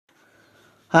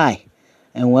Hi,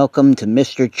 and welcome to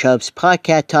Mr. Chubb's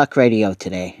Podcast Talk Radio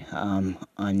today, on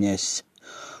this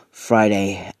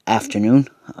Friday afternoon.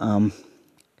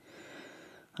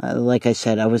 Like I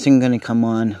said, I wasn't going to come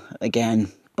on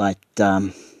again, but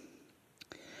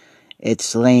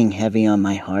it's laying heavy on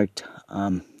my heart.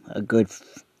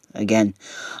 Again,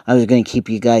 I was going to keep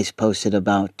you guys posted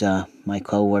about my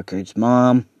coworker's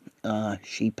mom.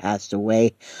 She passed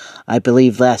away, I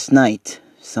believe,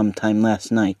 sometime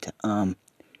last night.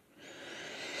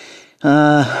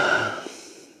 I'm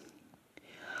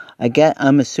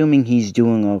assuming he's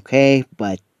doing okay,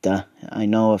 but I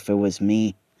know if it was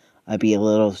me, I'd be a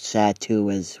little sad too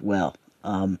as well.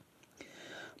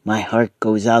 My heart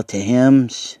goes out to him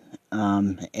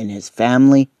and his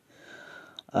family.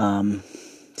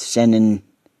 Sending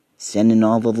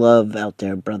all the love out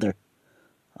there, brother.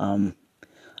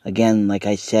 Again, like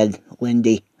I said,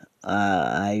 Lindy,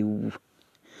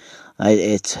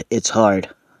 it's hard.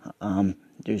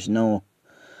 There's no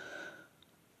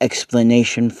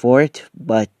explanation for it,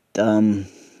 but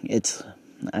it's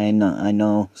I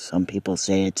know some people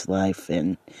say it's life,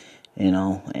 and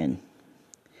and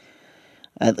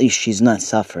at least she's not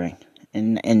suffering,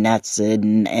 and that's it,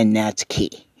 and that's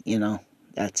key.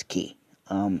 That's key.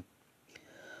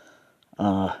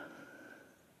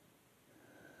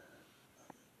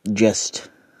 Just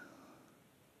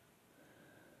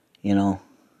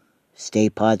stay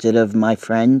positive, my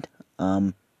friend.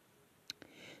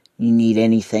 You need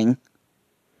anything,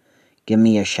 give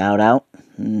me a shout out,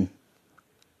 and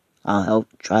I'll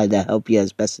try to help you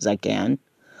as best as I can.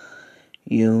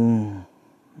 You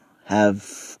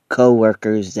have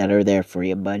co-workers that are there for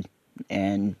you, bud,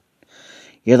 and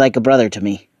you're like a brother to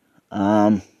me.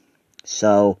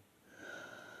 So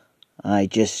I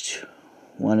just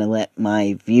want to let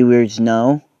my viewers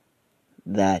know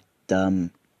that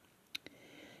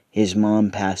his mom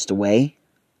passed away.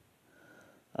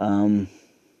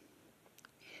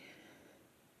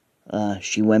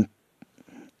 She went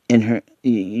in her,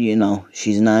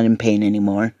 she's not in pain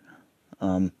anymore.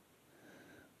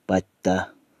 But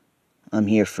I'm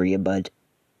here for you, bud.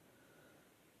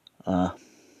 I'll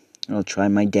try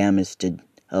my damnedest to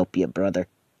help you, brother.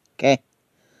 Okay?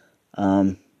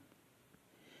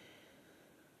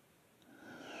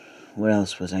 What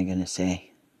else was I gonna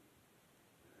say?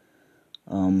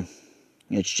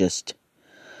 It's just,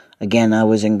 again, I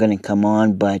wasn't gonna come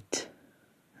on, but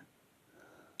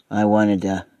I wanted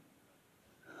to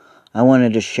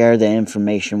share the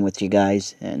information with you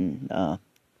guys, and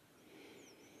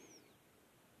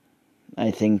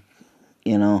I think,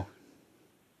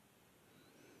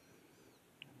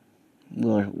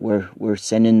 we're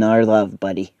sending our love,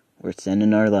 buddy. We're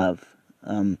sending our love.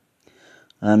 I'm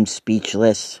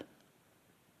speechless.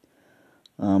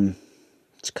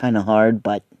 It's kind of hard,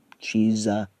 but she's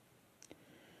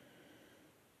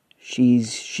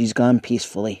gone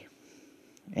peacefully,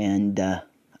 and I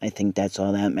think that's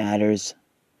all that matters.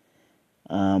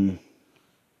 I'm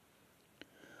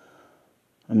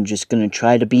just gonna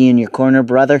try to be in your corner,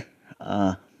 brother.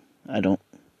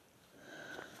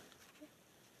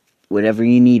 Whatever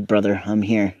you need, brother, I'm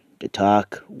here to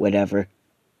talk, whatever,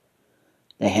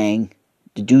 to hang,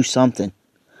 to do something,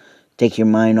 take your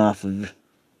mind off of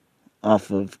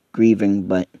grieving,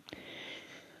 but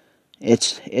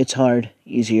it's hard,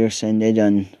 easier said than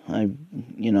done.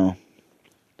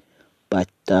 But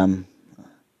I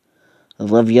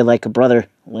love you like a brother,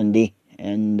 Lindy,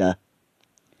 and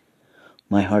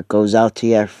my heart goes out to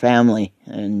your family,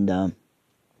 and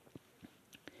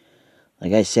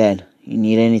like I said, you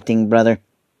need anything, brother,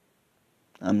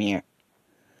 I'm here.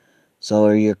 So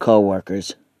are your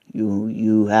co-workers.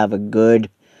 You have a good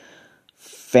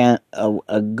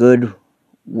a good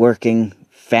working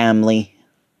family,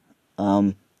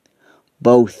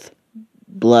 both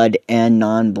blood and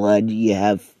non-blood. You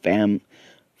have family,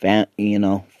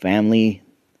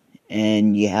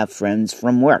 and you have friends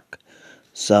from work.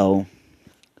 So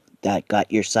that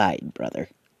got your side, brother.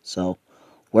 So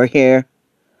we're here.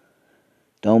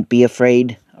 Don't be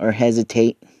afraid or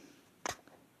hesitate.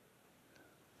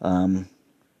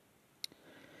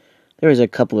 There was a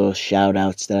couple of shout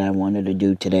outs that I wanted to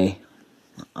do today.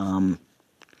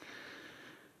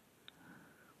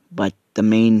 But the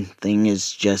main thing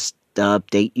is just to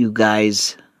update you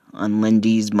guys on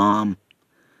Lindy's mom.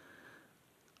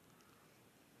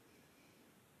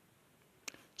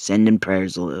 Sending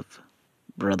prayers, live,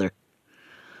 brother.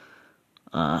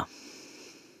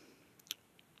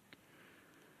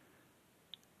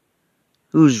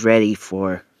 Who's ready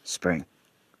for spring?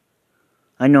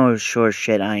 I know sure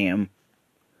shit I am.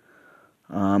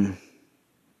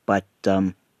 But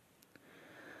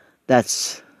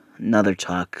that's another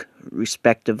talk,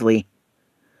 respectively.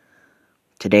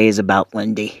 Today is about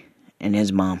Lindy and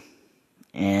his mom.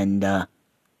 And, I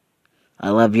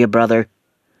love you, brother.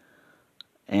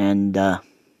 And,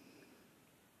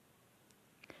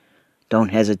 don't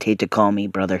hesitate to call me,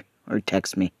 brother, or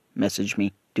text me, message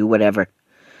me, do whatever.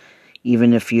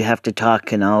 Even if you have to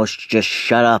talk and I'll just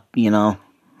shut up,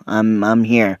 I'm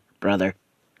here, brother.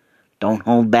 Don't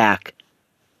hold back.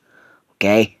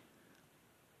 Okay?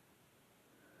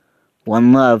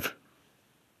 One love.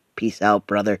 Peace out,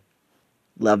 brother.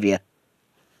 Love ya.